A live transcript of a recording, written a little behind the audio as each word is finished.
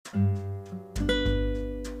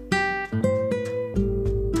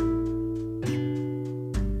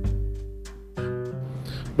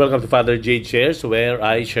Welcome to Father Jade Shares, where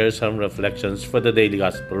I share some reflections for the daily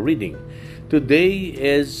gospel reading. Today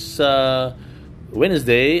is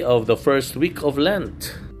Wednesday of the first week of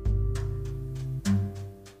Lent.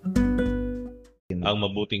 Ang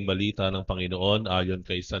mabuting balita ng Panginoon ayon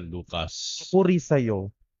kay San Lucas. Puri sa'yo,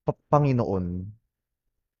 Panginoon.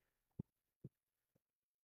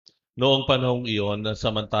 Noong panahong iyon,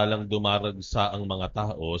 samantalang dumaragsa ang mga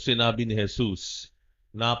tao, sinabi ni Jesus,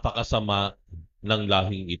 napakasama ng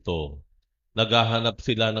lahing ito. Naghahanap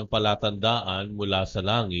sila ng palatandaan mula sa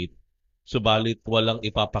langit, subalit walang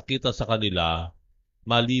ipapakita sa kanila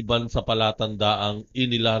maliban sa palatandaang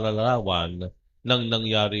inilalarawan ng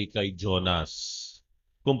nangyari kay Jonas.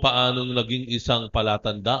 Kung paanong naging isang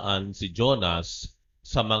palatandaan si Jonas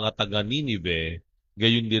sa mga taga-Ninive,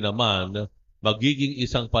 gayon din naman magiging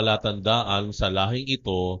isang palatandaan sa lahing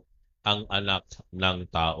ito ang anak ng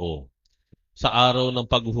tao. Sa araw ng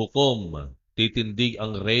paghuhukom, titindig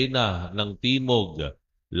ang reyna ng timog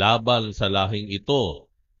laban sa lahing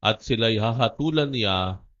ito at sila'y hahatulan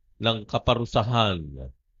niya ng kaparusahan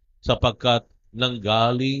sapagkat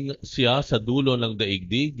nanggaling siya sa dulo ng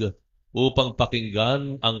daigdig upang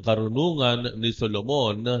pakinggan ang karunungan ni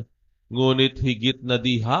Solomon, ngunit higit na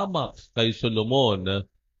di hamak kay Solomon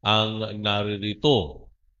ang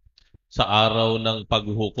naririto. Sa araw ng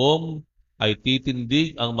paghuhukom ay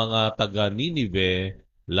titindig ang mga taga-Ninive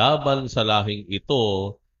laban sa lahing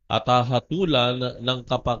ito at hahatulan ng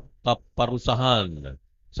kaparusahan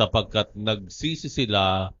sapagkat nagsisi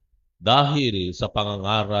sila dahil sa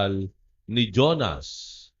pangangaral ni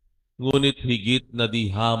Jonas. Ngunit higit na di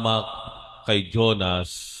hamak kay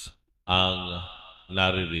Jonas ang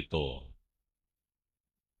naririto.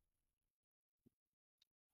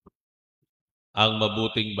 Ang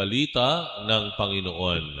mabuting balita ng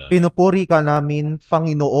Panginoon. Pinupuri ka namin,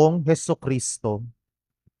 Panginoong Hesukristo.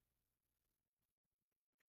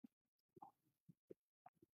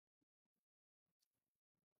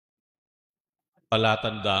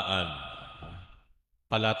 Palatandaan.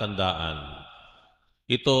 Palatandaan.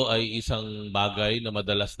 Ito ay isang bagay na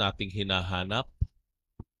madalas nating hinahanap,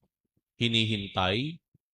 hinihintay,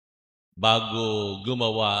 bago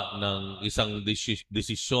gumawa ng isang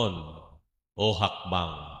desisyon o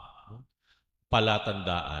hakbang.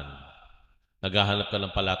 Palatandaan. Naghahanap ka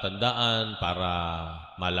ng palatandaan para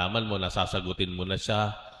malaman mo na sasagutin mo na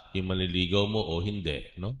siya, yung manliligaw mo o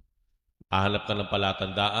hindi, no? Hahanap ka ng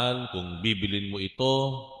palatandaan kung bibilin mo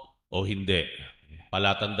ito o hindi.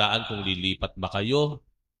 Palatandaan kung lilipat ba kayo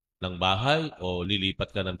ng bahay o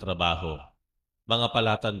lilipat ka ng trabaho. Mga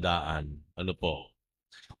palatandaan, ano po?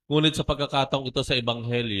 Ngunit sa pagkakataong ito sa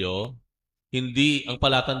Ebanghelyo, hindi ang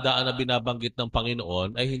palatandaan na binabanggit ng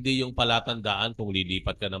Panginoon ay hindi yung palatandaan kung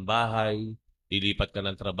lilipat ka ng bahay, lilipat ka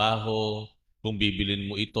ng trabaho, kung bibilin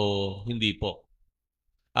mo ito, hindi po.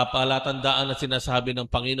 Ang palatandaan na sinasabi ng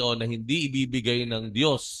Panginoon na hindi ibibigay ng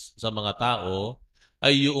Diyos sa mga tao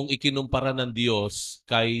ay yung ikinumpara ng Diyos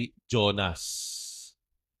kay Jonas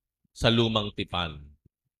sa lumang tipan.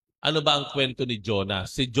 Ano ba ang kwento ni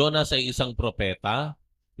Jonas? Si Jonas ay isang propeta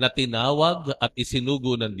na tinawag at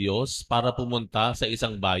isinugo ng Diyos para pumunta sa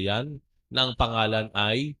isang bayan na ang pangalan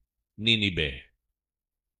ay Ninive.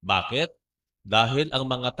 Bakit? Dahil ang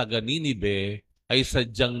mga taga-Ninive ay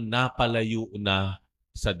sadyang napalayo na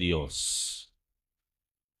sa Diyos.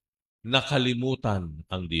 Nakalimutan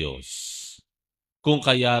ang Diyos. Kung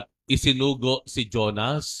kaya't isinugo si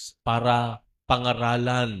Jonas para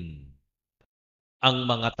pangaralan ang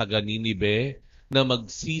mga taga-Ninive na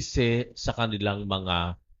magsisi sa kanilang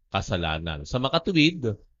mga kasalanan. Sa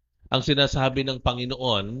makatuwid, ang sinasabi ng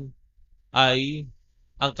Panginoon ay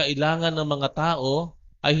ang kailangan ng mga tao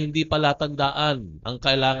ay hindi palatandaan. Ang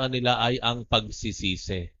kailangan nila ay ang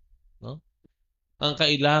pagsisisi. No? Ang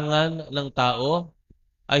kailangan ng tao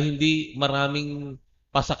ay hindi maraming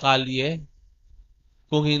pasakalye,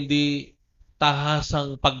 kung hindi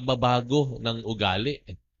tahasang pagbabago ng ugali.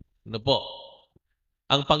 Ano po?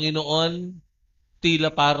 Ang Panginoon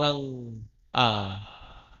tila parang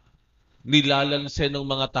nilalanse ng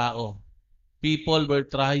mga tao. People were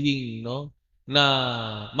trying, no, na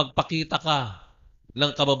magpakita ka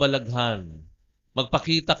ng kababalaghan.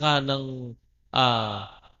 Magpakita ka ng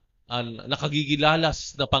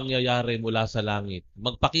nakagigilalas na pangyayari mula sa langit.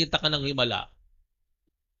 Magpakita ka ng himala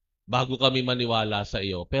bago kami maniwala sa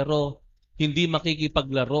iyo. Pero hindi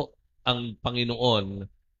makikipaglaro ang Panginoon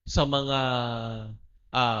sa mga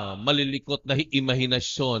malilikot na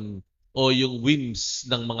imahinasyon o yung whims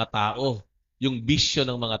ng mga tao, yung bisyo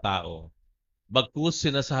ng mga tao. Bagkus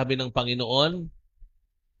sinasabi ng Panginoon,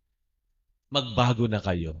 magbago na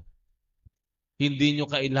kayo. Hindi nyo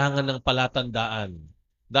kailangan ng palatandaan.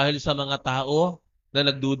 Dahil sa mga tao, na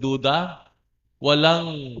nagdududa,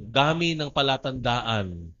 walang dami ng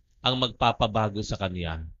palatandaan ang magpapabago sa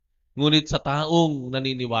kanya. Ngunit sa taong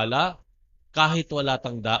naniniwala, kahit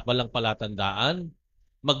walang palatandaan,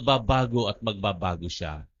 magbabago at magbabago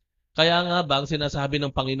siya. Kaya nga ba ang sinasabi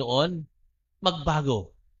ng Panginoon,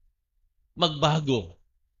 magbago, magbago.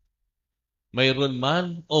 Mayroon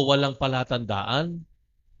man o walang palatandaan,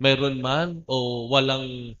 mayroon man o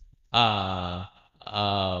walang ah,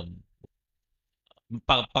 ah,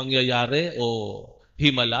 pangyayari o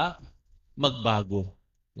himala, magbago.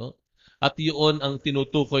 No? At yun ang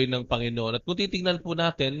tinutukoy ng Panginoon. At kung titingnan po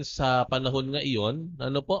natin sa panahon nga iyon,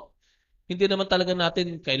 ano po, hindi naman talaga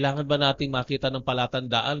natin, kailangan ba nating makita ng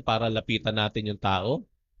palatandaan para lapitan natin yung tao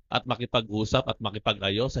at makipag-usap at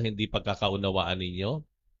makipag-ayos sa hindi pagkakaunawaan ninyo?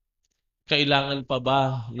 Kailangan pa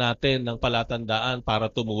ba natin ng palatandaan para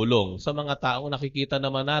tumulong sa mga taong nakikita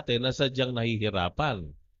naman natin na sadyang nahihirapan?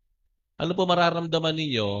 Ano po mararamdaman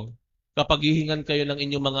ninyo kapag hihingan kayo ng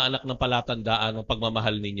inyong mga anak ng palatandaan ng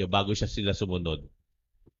pagmamahal ninyo bago sila sumunod?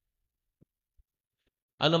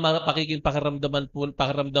 Ano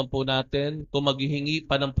pakiramdam po natin kung maghihingi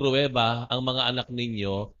pa ng pruweba ang mga anak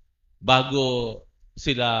ninyo bago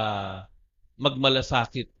sila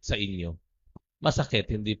magmalasakit sa inyo?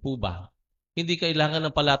 Masakit, hindi po ba? Hindi kailangan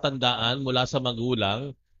ng palatandaan mula sa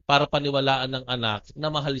magulang para paniwalaan ng anak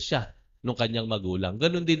na mahal siya ng kanyang magulang.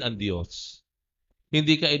 Ganon din ang Diyos.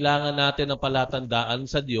 Hindi kailangan natin ng palatandaan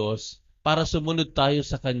sa Diyos para sumunod tayo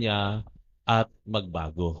sa Kanya at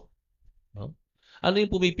magbago. No? Ano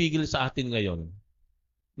yung pumipigil sa atin ngayon?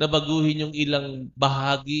 Na baguhin yung ilang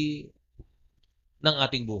bahagi ng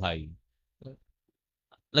ating buhay.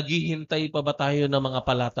 Naghihintay pa ba tayo ng mga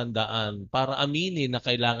palatandaan para aminin na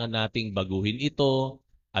kailangan nating baguhin ito,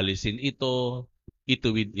 alisin ito,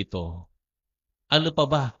 ituwid ito? Ano pa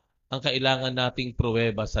ba ang kailangan nating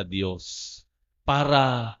pruweba sa Diyos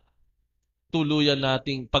para tuluyan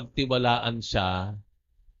nating pagtiwalaan siya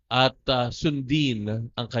at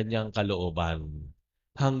sundin ang kanyang kalooban?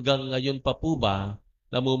 Hanggang ngayon pa po ba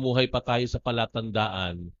namumuhay pa tayo sa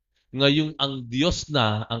palatandaan ngayong ang Diyos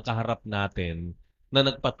na ang kaharap natin na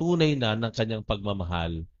nagpatunay na ng kanyang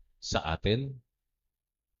pagmamahal sa atin?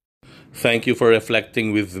 Thank you for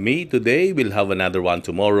reflecting with me today. We'll have another one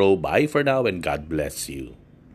tomorrow. Bye for now and God bless you.